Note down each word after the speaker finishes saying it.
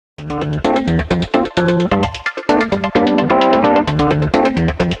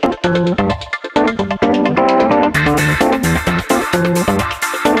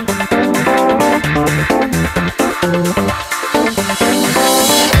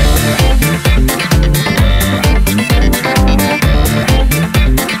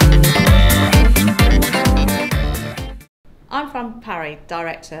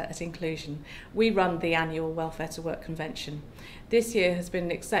Director at Inclusion. We run the annual Welfare to Work Convention. This year has been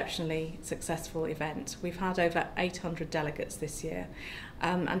an exceptionally successful event. We've had over 800 delegates this year,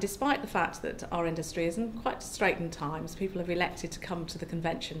 and despite the fact that our industry is in quite straitened times, people have elected to come to the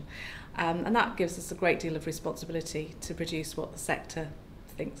convention, and that gives us a great deal of responsibility to produce what the sector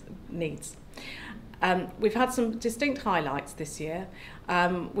thinks needs. We've had some distinct highlights this year.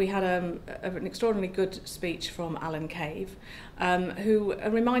 We had an extraordinarily good speech from Alan Cave, who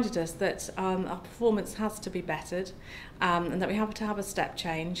reminded us that our performance has to be bettered, and that we have to have a step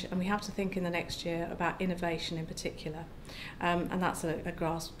change, and we have to think in the next year about innovation in particular. And that's a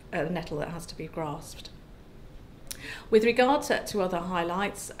nettle that has to be grasped. With regard to other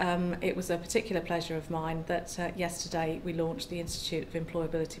highlights, it was a particular pleasure of mine that yesterday we launched the Institute of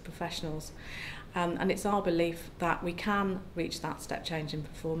Employability Professionals, and it's our belief that we can reach that step change in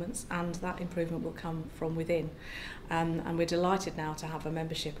performance, and that improvement will come from within. And we're delighted now to have a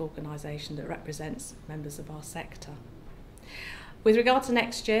membership organisation that represents members of our sector. With regard to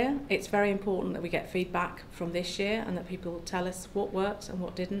next year, it's very important that we get feedback from this year and that people tell us what worked and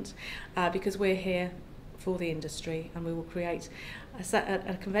what didn't, because we're here for the industry, and we will create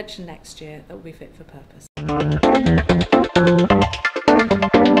a convention next year that will be fit for purpose.